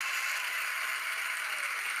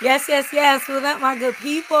Yes, yes, yes. What up, my good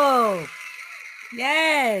people?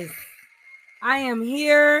 Yes, I am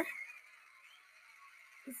here.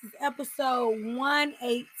 This is episode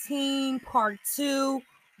 118, part 2.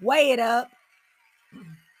 Weigh it up.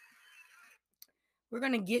 We're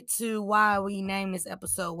going to get to why we named this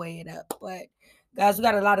episode Weigh It Up. But, guys, we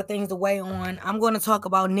got a lot of things to weigh on. I'm going to talk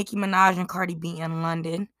about Nicki Minaj and Cardi B in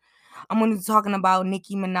London. I'm going to be talking about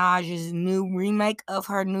Nicki Minaj's new remake of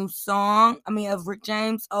her new song. Of Rick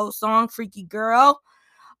James' old song, Freaky Girl.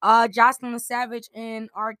 Jocelyn Savage and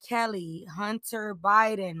R. Kelly, Hunter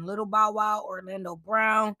Biden, Little Bow Wow, Orlando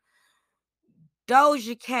Brown,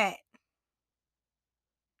 Doja Cat.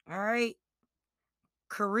 All right.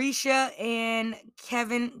 Carisha and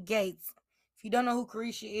Kevin Gates. If you don't know who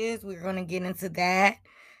Carisha is, we're going to get into that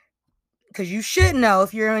because you should know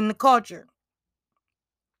if you're in the culture.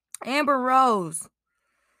 Amber Rose,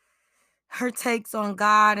 her takes on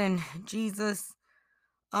God and Jesus.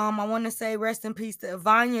 I want to say rest in peace to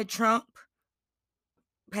Ivania Trump.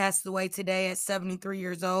 Passed away today at 73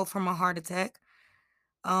 years old from a heart attack.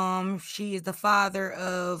 She is the father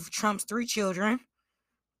of Trump's 3 children,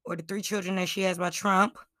 or the 3 children that she has by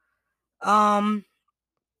Trump. We're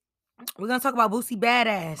gonna talk about Boosie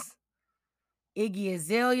Badass, Iggy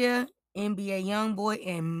Azalea, NBA YoungBoy,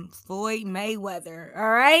 and Floyd Mayweather. All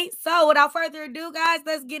right. So without further ado, guys,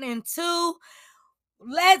 let's get into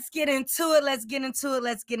it.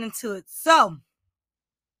 So,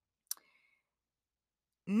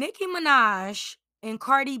 Nicki Minaj and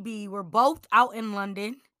Cardi B were both out in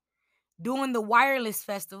London doing the Wireless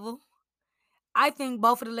Festival. I think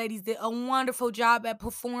both of the ladies did a wonderful job at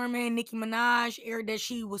performing. Nicki Minaj aired that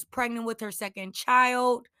she was pregnant with her second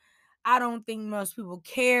child. I don't think most people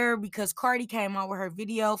care because Cardi came out with her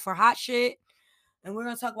video for Hot Shit. And we're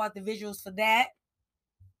going to talk about the visuals for that.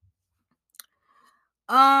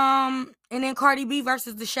 And then Cardi B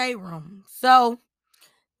versus the Shade Room. So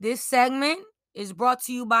this segment is brought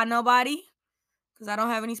to you by nobody because I don't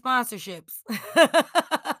have any sponsorships.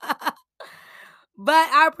 But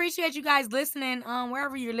I appreciate you guys listening,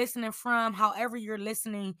 wherever you're listening from, however you're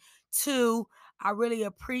listening to. I really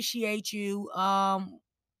appreciate you.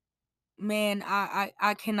 Man,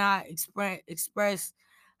 I cannot express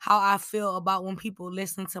how I feel about when people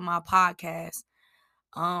listen to my podcast.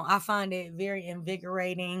 I find it very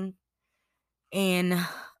invigorating, and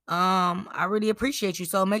I really appreciate you.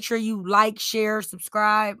 So make sure you like, share,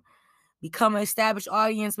 subscribe, become an established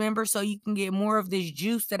audience member so you can get more of this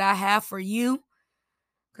juice that I have for you.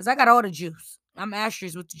 Because I got all the juice. I'm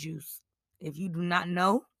Ashes with the juice, if you do not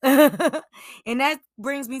know. And that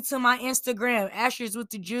brings me to my Instagram, Ashes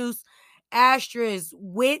with the juice, Ashes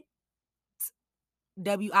with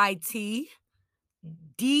WITDA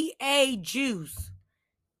juice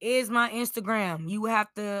is my Instagram. You have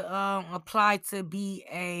to apply to be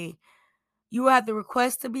you will have to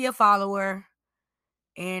request to be a follower,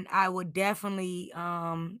 and I would definitely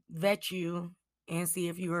vet you and see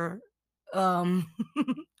if you're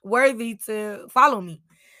worthy to follow me.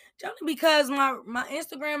 Only because my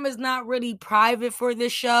Instagram is not really private for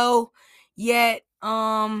this show yet.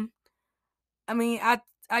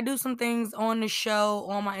 I do some things on the show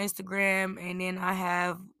on my Instagram, and then I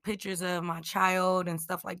have pictures of my child and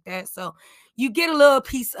stuff like that. So you get a little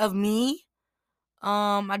piece of me.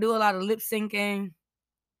 I do a lot of lip syncing,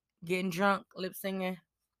 getting drunk, lip singing.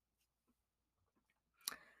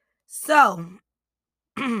 So,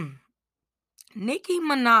 Nicki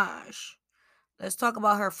Minaj. Let's talk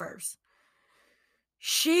about her first.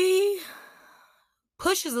 She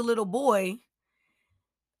pushes a little boy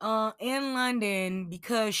in London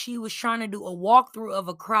because she was trying to do a walkthrough of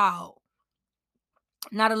a crowd.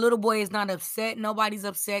 Now the little boy is not upset. Nobody's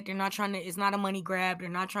upset. They're not trying to. It's not a money grab. They're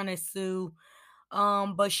not trying to sue.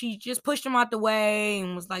 But she just pushed him out the way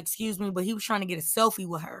and was like, "Excuse me," but he was trying to get a selfie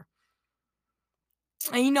with her.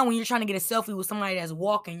 And you know, when you're trying to get a selfie with somebody that's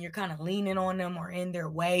walking, you're kind of leaning on them or in their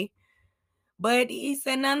way. But he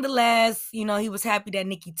said, nonetheless, he was happy that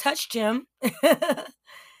Nicki touched him.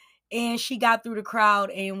 And she got through the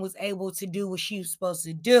crowd and was able to do what she was supposed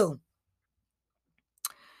to do.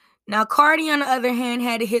 Now, Cardi, on the other hand,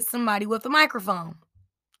 had to hit somebody with a microphone.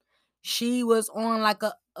 She was on like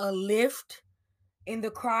a lift in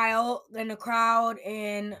the crowd,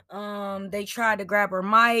 and they tried to grab her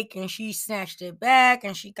mic, and she snatched it back,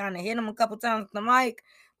 and she kind of hit him a couple times with the mic,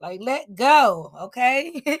 like, let go,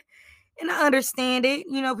 okay? And I understand it.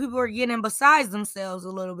 People are getting besides themselves a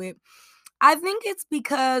little bit. I think it's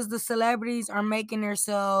because the celebrities are making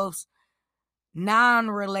themselves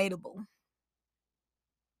non-relatable.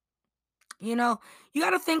 You got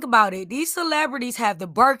to think about it. These celebrities have the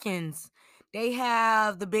Birkins. They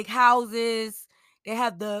have the big houses. They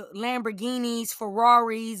have the Lamborghinis,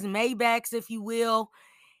 Ferraris, Maybachs, if you will.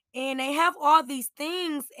 And they have all these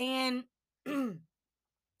things, and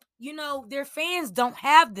their fans don't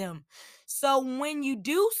have them. So when you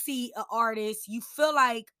do see an artist, you feel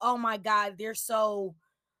like, oh my God, they're so,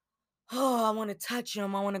 oh, I want to touch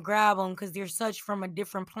them. I want to grab them because they're such from a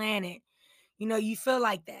different planet. You feel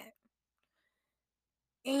like that.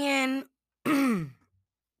 And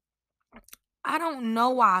I don't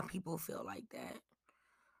know why people feel like that.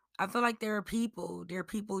 I feel like there are people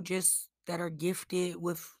just that are gifted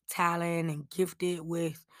with talent and gifted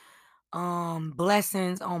with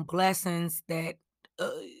blessings on blessings that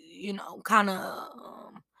uh, kind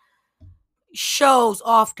of shows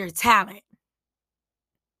off their talent.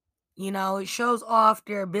 It shows off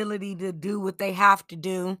their ability to do what they have to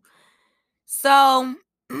do. So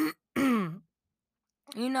Nicki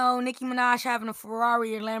Minaj having a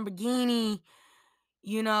Ferrari or Lamborghini,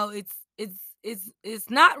 it's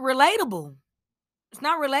not relatable. It's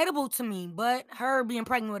not relatable to me, but her being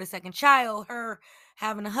pregnant with a second child, her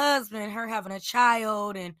having a husband, her having a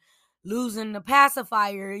child, and losing the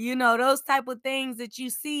pacifier, those type of things that you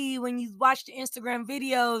see when you watch the Instagram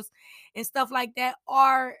videos and stuff like that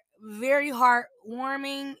are very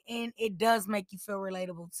heartwarming, and it does make you feel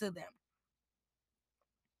relatable to them.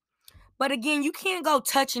 But again, you can't go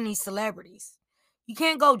touching these celebrities. You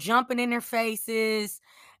can't go jumping in their faces.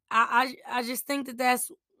 I just think that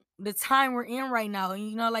that's the time we're in right now.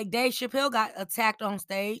 And like Dave Chappelle got attacked on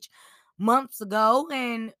stage months ago,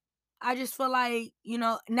 and I just feel like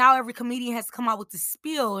now every comedian has to come out with the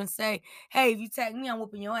spiel and say, "Hey, if you tag me, I'm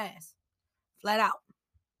whooping your ass, flat out."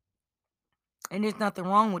 And there's nothing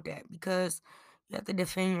wrong with that because you have to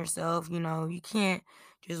defend yourself. You can't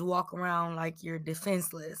just walk around like you're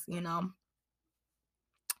defenseless.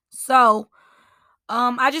 So,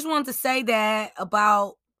 I just wanted to say that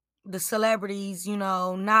about the celebrities,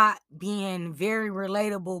 not being very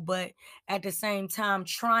relatable, but at the same time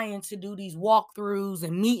trying to do these walkthroughs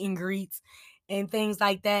and meet and greets and things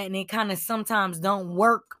like that. And it kind of sometimes don't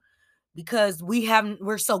work because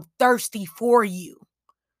we're so thirsty for you.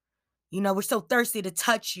 We're so thirsty to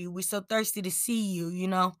touch you. We're so thirsty to see you.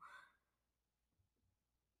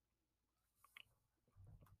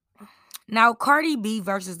 Now, Cardi B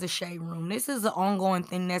versus the Shade Room. This is an ongoing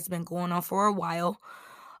thing that's been going on for a while.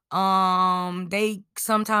 They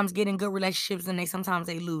sometimes get in good relationships and sometimes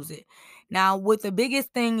they lose it. Now, what the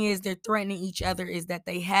biggest thing is they're threatening each other is that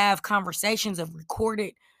they have conversations of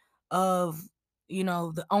recorded of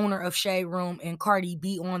the owner of Shade Room and Cardi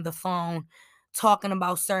B on the phone talking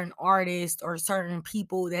about certain artists or certain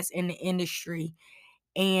people that's in the industry.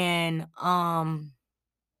 And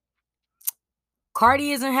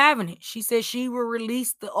Cardi isn't having it. She said she will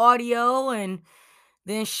release the audio, and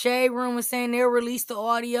then Shade Room was saying they'll release the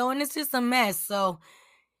audio, and it's just a mess. So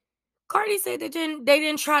Cardi said they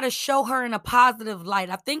didn't try to show her in a positive light.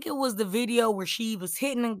 I think it was the video where she was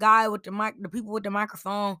hitting a guy with the people with the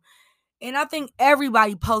microphone. And I think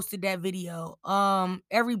everybody posted that video.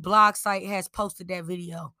 Every blog site has posted that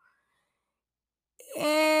video.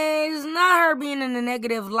 And it's not her being in a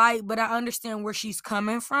negative light, but I understand where she's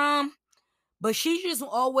coming from. But she just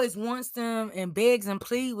always wants them and begs and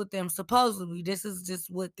pleads with them. Supposedly, this is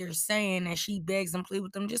just what they're saying, that she begs and pleads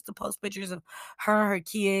with them just to post pictures of her and her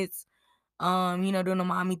kids, doing the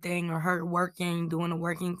mommy thing, or her working, doing the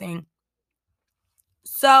working thing.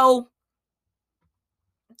 So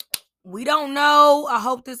we don't know. I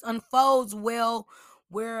hope this unfolds well,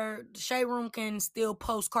 where the Shade Room can still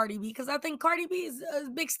post Cardi B, because I think Cardi B is a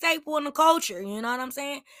big staple in the culture. You know what I'm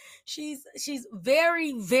saying? She's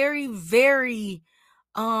very, very, very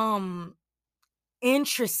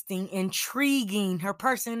interesting, intriguing. Her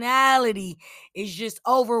personality is just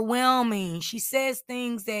overwhelming. She says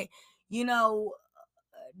things that you know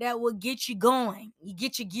that will get you going. You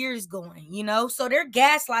get your gears going. So they're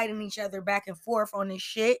gaslighting each other back and forth on this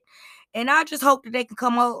shit. And I just hope that they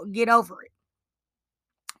can get over it.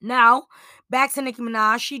 Now, back to Nicki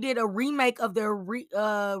Minaj. She did a remake of the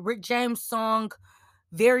Rick James song,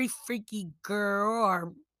 Very Freaky Girl,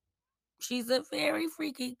 or She's a Very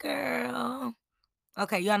Freaky Girl.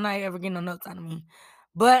 Okay, y'all not ever getting no notes out of me.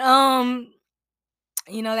 But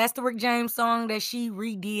that's the Rick James song that she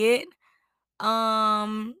redid.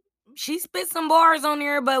 She spit some bars on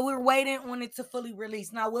there, but we're waiting on it to fully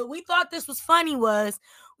release. Now, what we thought this was funny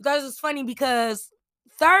because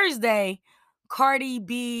Thursday, Cardi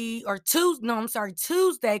B, or Tuesday, no, I'm sorry,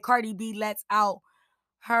 Tuesday, Cardi B lets out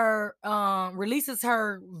her releases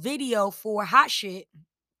her video for Hot Shit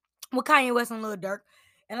with Kanye West and Lil Durk.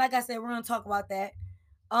 And like I said, we're gonna talk about that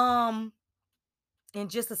in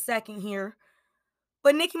just a second here.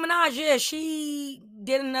 But Nicki Minaj, yeah, she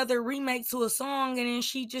did another remake to a song, and then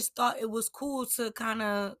she just thought it was cool to kind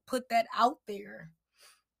of put that out there.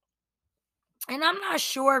 And I'm not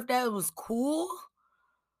sure if that was cool,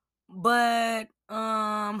 but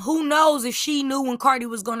who knows if she knew when Cardi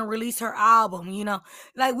was going to release her album,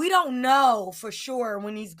 like we don't know for sure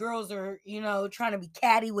when these girls are, trying to be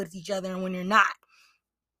catty with each other and when they're not.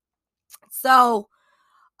 So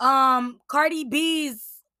Cardi B's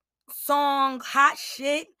song Hot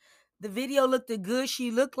Shit, the video looked good. She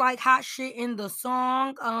looked like hot shit in the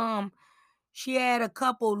song. She had a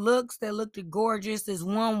couple looks that looked gorgeous. This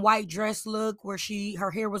one white dress look where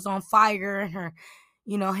her hair was on fire and her,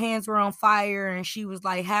 hands were on fire, and she was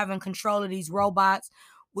like having control of these robots,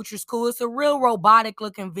 which was cool. It's a real robotic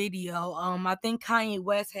looking video. I think Kanye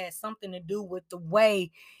West had something to do with the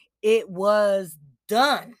way it was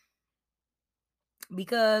done,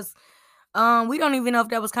 because we don't even know if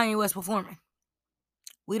that was Kanye West performing.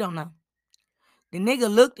 We don't know. The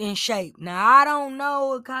nigga looked in shape. Now, I don't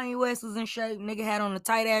know if Kanye West was in shape. Nigga had on a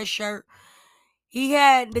tight ass shirt.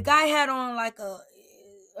 The guy had on like a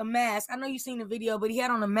mask. I know you seen the video, but he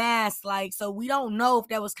had on a mask, like, so we don't know if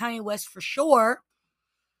that was Kanye West for sure.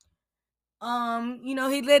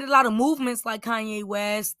 He did a lot of movements like Kanye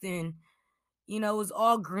West, and it was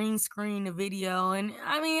all green screen the video. And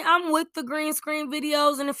I mean, I'm with the green screen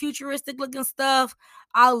videos and the futuristic looking stuff.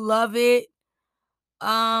 I love it.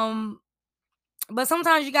 But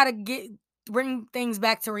sometimes you gotta bring things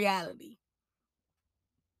back to reality.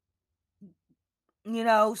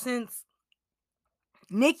 Since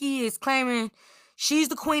Nicki is claiming she's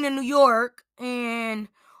the queen of New York and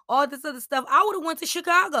all this other stuff, I would have went to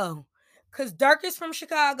Chicago, cause Dirk is from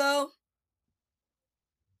Chicago.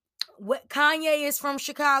 Kanye is from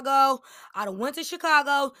Chicago. I'd have went to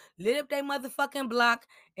Chicago, lit up that motherfucking block,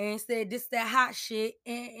 and said this that hot shit,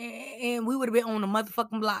 and we would have been on the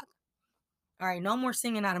motherfucking block. All right, no more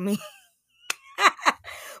singing out of me.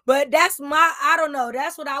 But I don't know.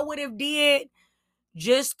 That's what I would have did,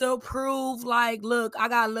 just to prove, like, look, I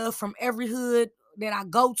got love from every hood that I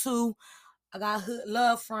go to. I got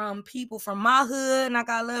love from people from my hood, and I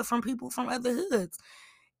got love from people from other hoods.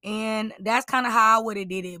 And that's kind of how I would have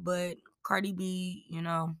did it. But Cardi B,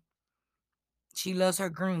 she loves her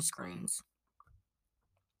green screens.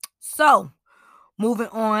 So, moving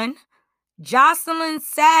on, Jocelyn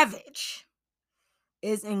Savage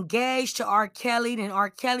is engaged to R. Kelly. Then R.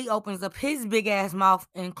 Kelly opens up his big ass mouth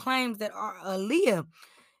and claims that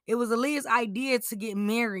it was Aaliyah's idea to get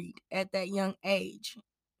married at that young age.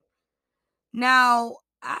 Now,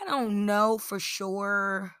 I don't know for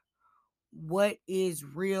sure what is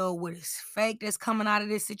real, what is fake that's coming out of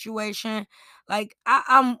this situation. Like,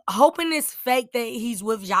 I'm hoping it's fake that he's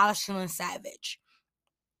with Jocelyn Savage.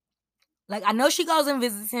 Like, I know she goes and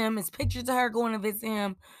visits him. It's pictures of her going to visit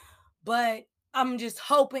him. But I'm just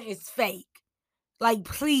hoping it's fake. Like,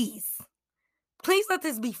 please let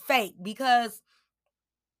this be fake, because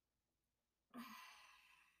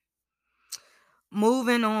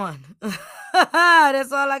moving on.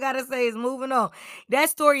 That's all I gotta say is moving on. That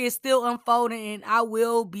story is still unfolding, and I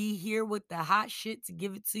will be here with the hot shit to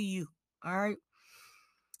give it to you. All right.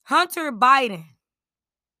 Hunter Biden.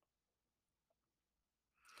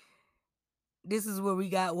 This is where we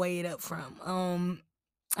got weighed up from.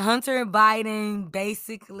 Hunter Biden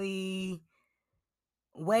basically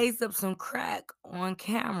weighs up some crack on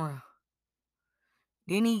camera.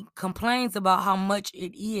 Then he complains about how much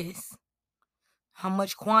it is, how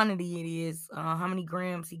much quantity it is, how many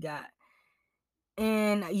grams he got.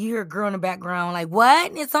 And you hear a girl in the background like,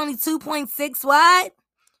 what? It's only 2.6 what?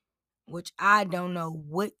 Which I don't know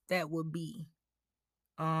what that would be.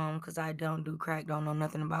 Because I don't do crack, don't know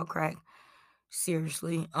nothing about crack.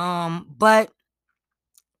 Seriously. But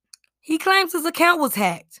he claims his account was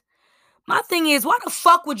hacked. My thing is, why the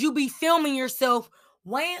fuck would you be filming yourself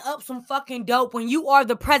weighing up some fucking dope when you are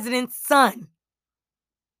the president's son?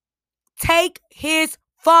 Take his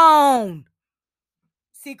phone.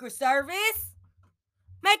 Secret Service.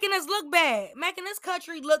 Making us look bad. Making this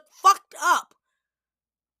country look fucked up.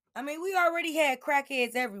 I mean, we already had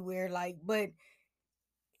crackheads everywhere, like, but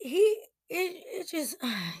it's just,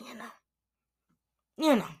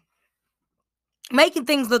 making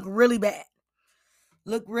things look really bad.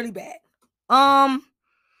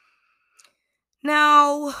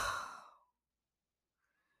 Now,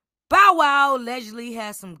 Bow Wow allegedly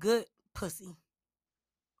has some good pussy.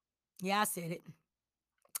 Yeah, I said it.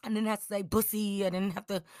 I didn't have to say pussy. I didn't have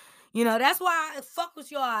to, that's why I fuck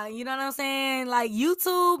with y'all. You know what I'm saying? Like,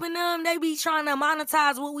 YouTube and them, they be trying to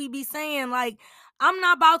monetize what we be saying. Like,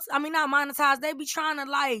 not monetize. They be trying to,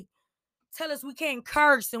 like, tell us we can't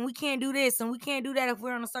curse and we can't do this and we can't do that if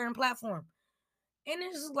we're on a certain platform. And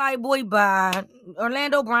it's just like, boy, bye.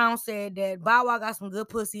 Orlando Brown said that Bow Wow got some good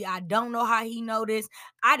pussy. I don't know how he know this.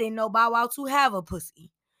 I didn't know Bow Wow to have a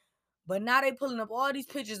pussy. But now they pulling up all these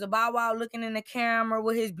pictures of Bow Wow looking in the camera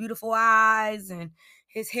with his beautiful eyes and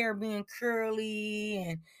his hair being curly.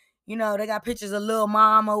 And, you know, they got pictures of Lil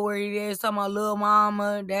Mama where he is talking about Lil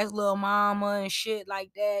Mama. That's Lil Mama and shit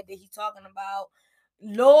like that he talking about.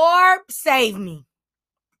 Lord, save me.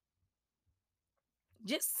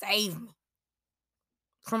 Just save me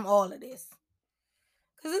from all of this.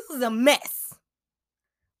 Because this is a mess.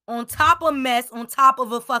 On top of mess, on top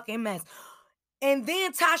of a fucking mess. And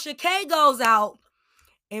then Tasha K goes out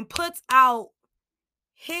and puts out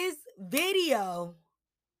his video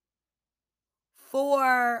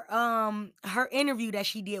for her interview that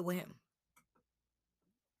she did with him.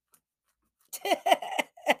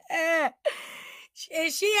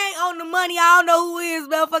 And she ain't on the money. I don't know who is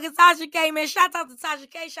motherfucking Tasha K, man. Shout out to Tasha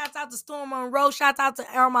K. Shout out to Storm Monroe. Shout out to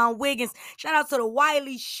Ermon Wiggins. Shout out to the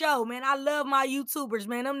Wiley Show, man. I love my YouTubers,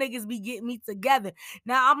 man. Them niggas be getting me together.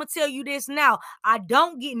 Now, I'm going to tell you this now. I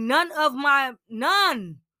don't get none of my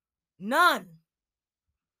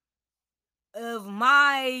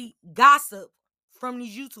gossip from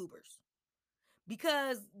these YouTubers.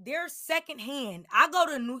 Because they're secondhand. I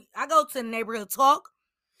go to Neighborhood Talk.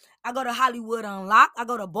 I go to Hollywood Unlocked. I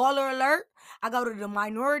go to Baller Alert. I go to the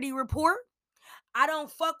Minority Report. I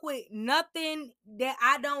don't fuck with nothing that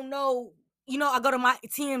I don't know. You know, I go to my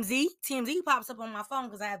TMZ. TMZ pops up on my phone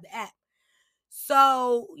because I have the app.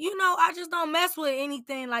 So, you know, I just don't mess with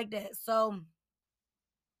anything like that. So,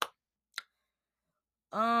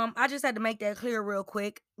 I just had to make that clear real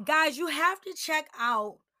quick. Guys, you have to check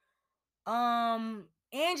out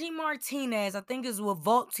Angie Martinez. I think is with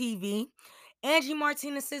Vault TV. Angie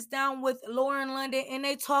Martinez sits down with Lauren London and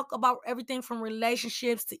they talk about everything from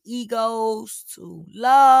relationships to egos to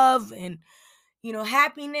love and, you know,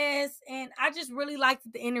 happiness. And I just really liked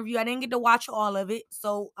the interview. I didn't get to watch all of it.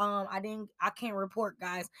 So I can't report,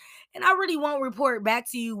 guys. And I really won't report back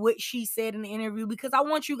to you what she said in the interview because I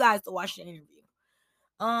want you guys to watch the interview.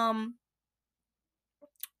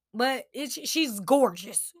 But she's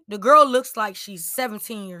gorgeous. The girl looks like she's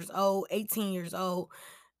 17 years old, 18 years old,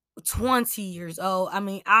 20 years old. I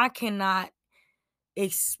mean, I cannot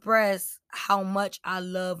express how much I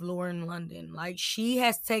love Lauren London. Like, she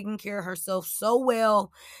has taken care of herself so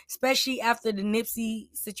well, especially after the Nipsey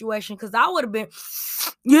situation. Because I would have been,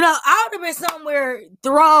 you know, I would have been somewhere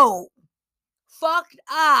fucked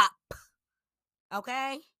up.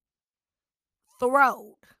 Okay?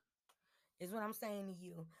 Throwed is what I'm saying to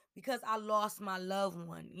you. Because I lost my loved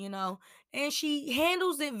one, you know, and she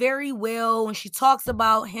handles it very well and she talks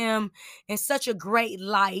about him in such a great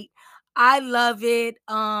light. I love it.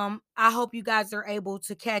 I hope you guys are able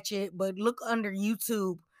to catch it, but look under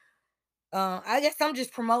YouTube. I guess I'm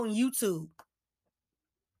just promoting YouTube.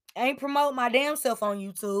 I ain't promoting my damn self on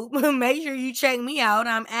YouTube. Make sure you check me out.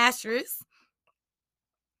 I'm Asterisk.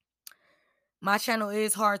 My channel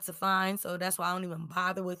is hard to find, so that's why I don't even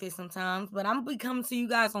bother with it sometimes. But I'm gonna be coming to you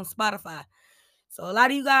guys on Spotify. So a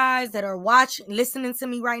lot of you guys that are listening to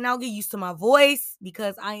me right now, get used to my voice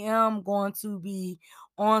because I am going to be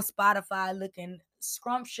on Spotify looking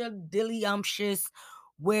scrumptious, dilly-umptious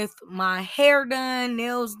with my hair done,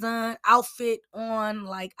 nails done, outfit on,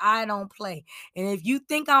 like I don't play. And if you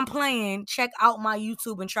think I'm playing, check out my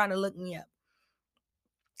YouTube and try to look me up.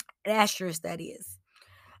 Asterisk, that is.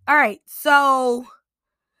 All right, so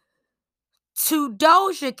to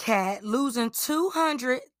Doja Cat losing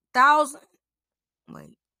 2,000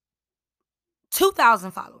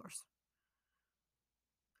 followers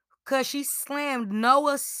because she slammed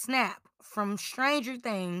Noah Snap from Stranger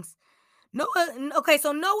Things.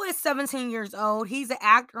 So Noah is 17 years old. He's an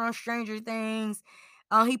actor on Stranger Things.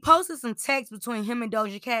 He posted some text between him and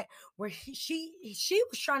Doja Cat where she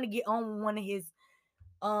was trying to get on with one of his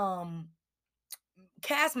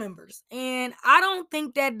cast members, and I don't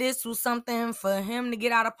think that this was something for him to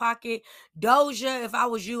get out of pocket. Doja, if I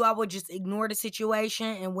was you, I would just ignore the situation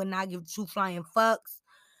and would not give two flying fucks.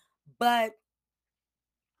 But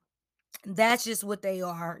that's just what they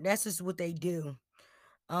are. That's just what they do.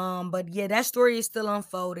 But yeah, that story is still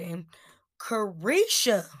unfolding.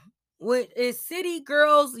 Caresha is City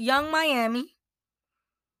Girls Young Miami,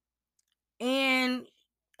 and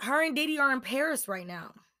her and Diddy are in Paris right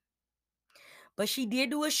now. But she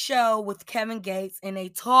did do a show with Kevin Gates, and they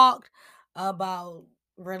talked about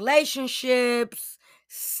relationships,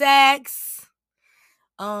 sex,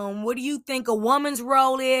 What do you think a woman's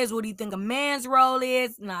role is? What do you think a man's role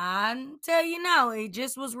is? Nah, I tell you now, it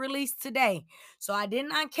just was released today. So I did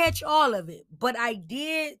not catch all of it, but I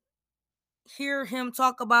did hear him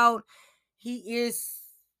talk about he is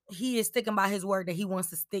sticking by his word that he wants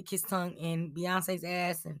to stick his tongue in Beyonce's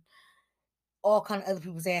ass and all kind of other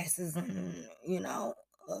people's asses and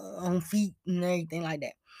on feet and everything like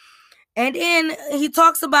that. And then he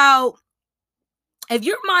talks about, if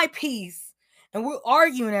you're my peace and we're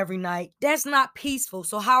arguing every night, that's not peaceful.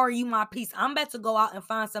 So how are you my peace? I'm about to go out and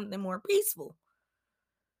find something more peaceful.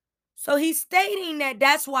 So he's stating that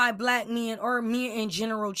that's why black men or men in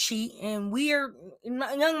general cheat, and we're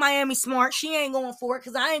Young Miami smart. She ain't going for it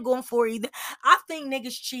because I ain't going for it either. I think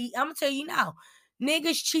niggas cheat. I'm gonna tell you now,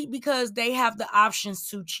 niggas cheat because they have the options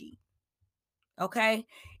to cheat. Okay,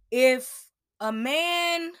 if a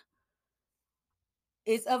man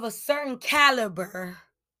is of a certain caliber,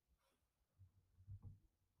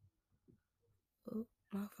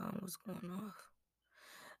 my phone was going off.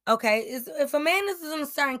 Okay, if a man is in a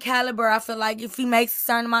certain caliber, I feel like if he makes a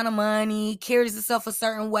certain amount of money, carries himself a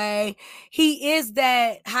certain way, he is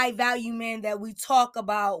that high value man that we talk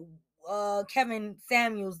about. Kevin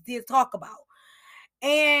Samuels did talk about,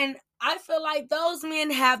 and I feel like those men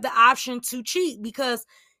have the option to cheat because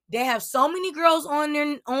they have so many girls on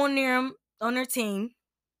their team.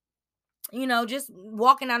 Just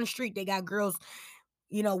walking down the street, they got girls,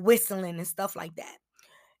 whistling and stuff like that.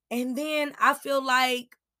 And then I feel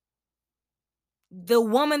like the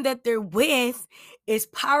woman that they're with is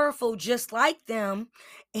powerful just like them,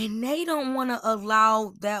 and they don't want to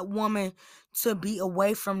allow that woman to be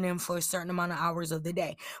away from them for a certain amount of hours of the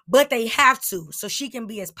day, but they have to, so she can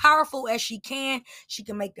be as powerful as she can. She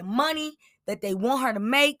can make the money that they want her to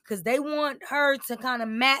make because they want her to kind of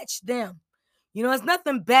match them. It's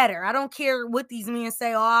nothing better. I don't care what these men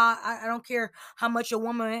say. I don't care how much a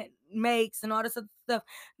woman makes and all this other stuff.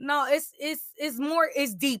 No, it's more,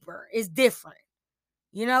 it's deeper, it's different.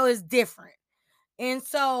 It's different. And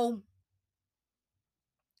so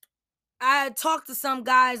I talked to some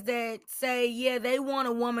guys that say, yeah, they want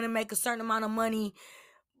a woman to make a certain amount of money,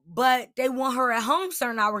 but they want her at home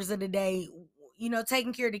certain hours of the day,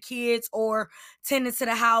 taking care of the kids or tending to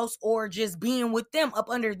the house or just being with them up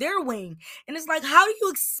under their wing. And it's like, how do you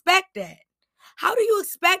expect that? How do you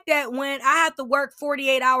expect that when I have to work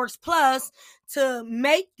 48 hours plus to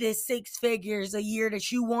make this 6 figures a year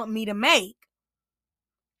that you want me to make?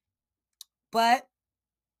 But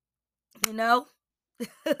I'm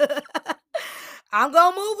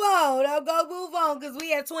gonna move on because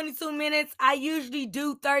we had 22 minutes. I usually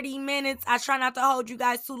do 30 minutes. I try not to hold you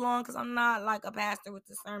guys too long because I'm not like a pastor with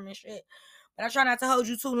the sermon shit, but I try not to hold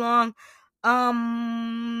you too long.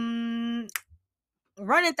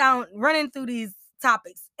 Running through these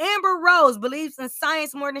topics. Amber Rose believes in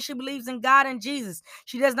science more than she believes in God and Jesus.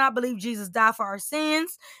 She does not believe Jesus died for our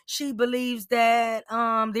sins. She believes that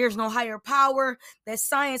there's no higher power, that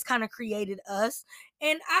science kind of created us.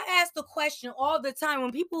 And I ask the question all the time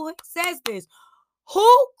when people says this,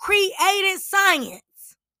 who created science?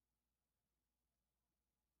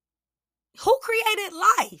 Who created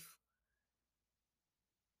life?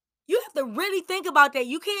 You have to really think about that.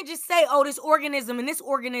 You can't just say, oh, this organism and this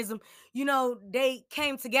organism, they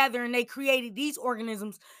came together and they created these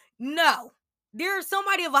organisms. No, there's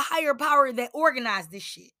somebody of a higher power that organized this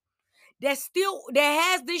shit. That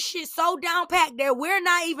has this shit so down packed that we're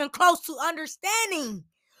not even close to understanding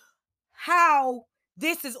how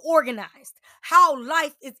this is organized, how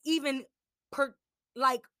life is even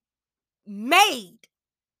made.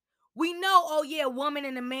 We know, oh yeah, a woman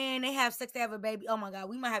and a man, they have sex to have a baby. Oh my God,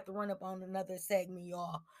 we might have to run up on another segment,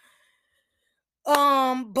 y'all.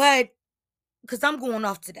 But because I'm going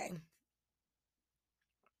off today.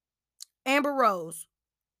 Amber Rose,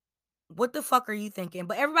 what the fuck are you thinking?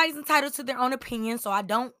 But everybody's entitled to their own opinion, so I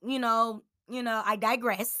don't, I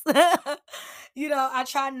digress. I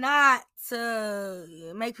try not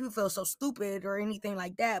to make people feel so stupid or anything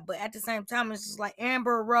like that. But at the same time, it's just like,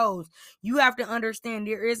 Amber Rose, you have to understand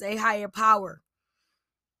there is a higher power.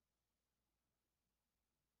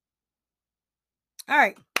 All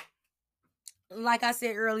right. Like I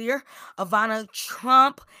said earlier, Ivana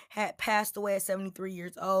Trump had passed away at 73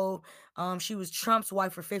 years old. She was Trump's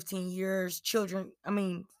wife for 15 years.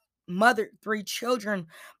 Mothered 3 children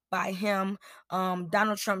by him.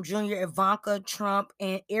 Donald Trump Jr., Ivanka Trump,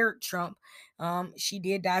 and Eric Trump. She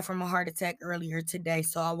did die from a heart attack earlier today.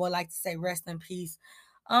 So I would like to say rest in peace.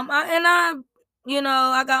 I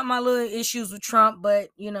got my little issues with Trump,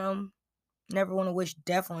 but never want to wish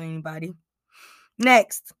death on anybody.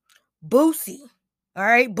 Next, Boosie. All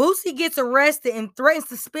right, Boosie gets arrested and threatens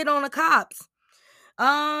to spit on the cops.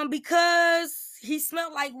 Because he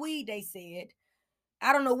smelled like weed, they said.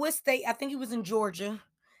 I don't know what state. I think he was in Georgia.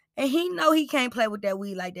 And he know he can't play with that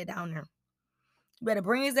weed like that down there. Better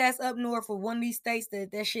bring his ass up north for one of these states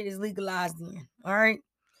that shit is legalized in. All right.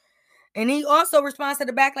 And he also responds to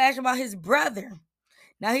the backlash about his brother.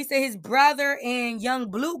 Now he said his brother and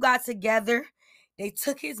Young Blue got together. They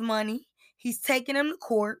took his money. He's taking him to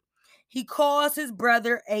court. He calls his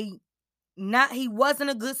brother he wasn't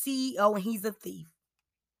a good CEO and he's a thief.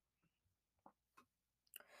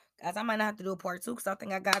 Guys, I might not have to do a part 2 because I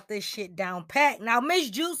think I got this shit down pat. Now,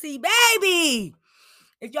 Miss Juicy Baby.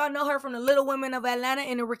 If y'all know her from the Little Women of Atlanta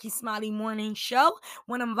and the Ricky Smiley Morning Show,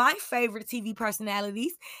 one of my favorite TV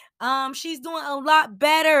personalities, she's doing a lot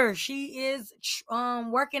better. She is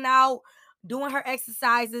working out, doing her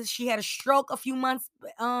exercises. She had a stroke a few months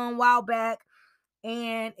while back,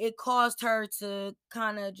 and it caused her to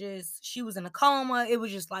kind of she was in a coma. It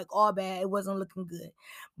was just like all bad. It wasn't looking good.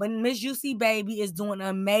 But Miss Juicy Baby is doing an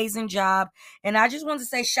amazing job, and I just want to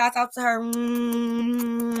say shout out to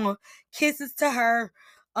her. Kisses to her.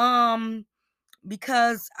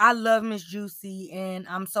 Because I love Miss Juicy and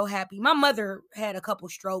I'm so happy. My mother had a couple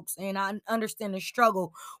strokes, and I understand the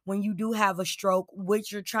struggle when you do have a stroke, which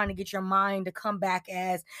you're trying to get your mind to come back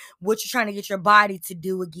as, what you're trying to get your body to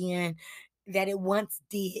do again that it once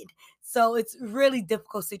did. So it's really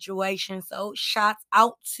difficult situation. So shouts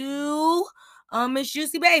out to Miss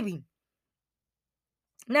Juicy Baby.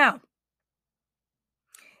 Now,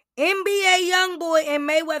 NBA YoungBoy and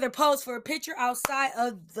Mayweather posed for a picture outside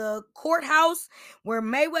of the courthouse where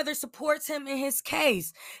Mayweather supports him in his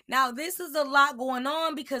case. Now, this is a lot going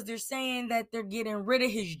on because they're saying that they're getting rid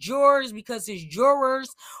of his jurors because his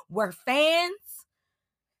jurors were fans.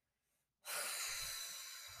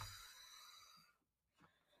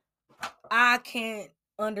 I can't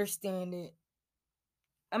understand it.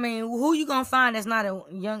 I mean, who you gonna find that's not a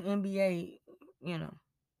young NBA,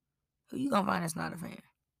 who you gonna find that's not a fan?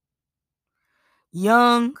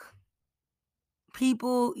 Young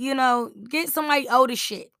people, get somebody old as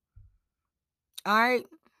shit. All right.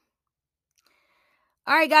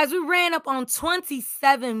 All right, guys, we ran up on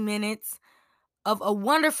 27 minutes of a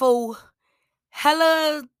wonderful,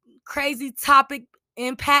 hella crazy topic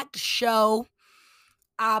impact show.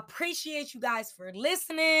 I appreciate you guys for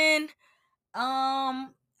listening.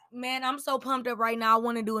 Man, I'm so pumped up right now. I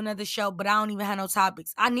want to do another show, but I don't even have no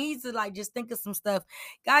topics. I need to just think of some stuff.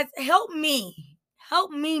 Guys, help me.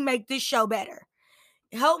 Help me make this show better.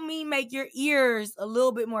 Help me make your ears a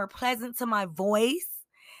little bit more pleasant to my voice.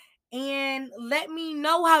 And let me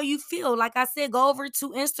know how you feel. Like I said, go over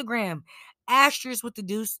to Instagram, Asterisk with the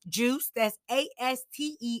Juice. That's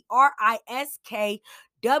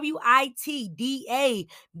ASTERISKWITDA.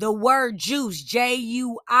 The word juice,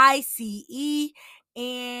 JUICE.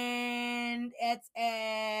 And it's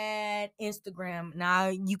at Instagram. Now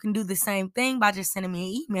you can do the same thing by just sending me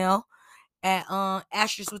an email at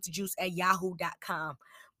asteriskwiththejuice@yahoo.com.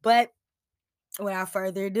 But without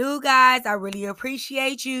further ado, guys, I really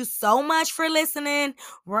appreciate you so much for listening.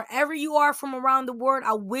 Wherever you are from around the world,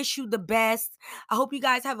 I wish you the best. I hope you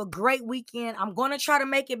guys have a great weekend. I'm going to try to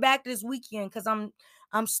make it back this weekend because I'm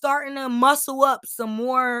starting to muscle up some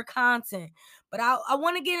more content. But I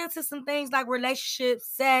want to get into some things like relationships,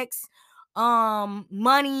 sex,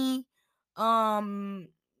 money,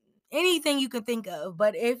 anything you can think of.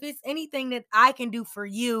 But if it's anything that I can do for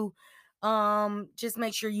you, just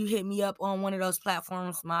make sure you hit me up on one of those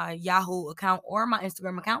platforms, my Yahoo account or my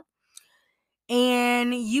Instagram account,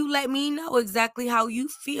 and you let me know exactly how you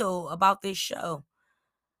feel about this show.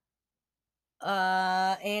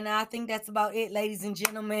 And I think that's about it, ladies and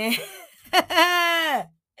gentlemen.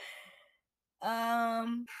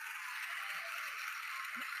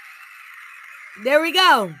 There we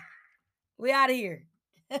go. We out of here.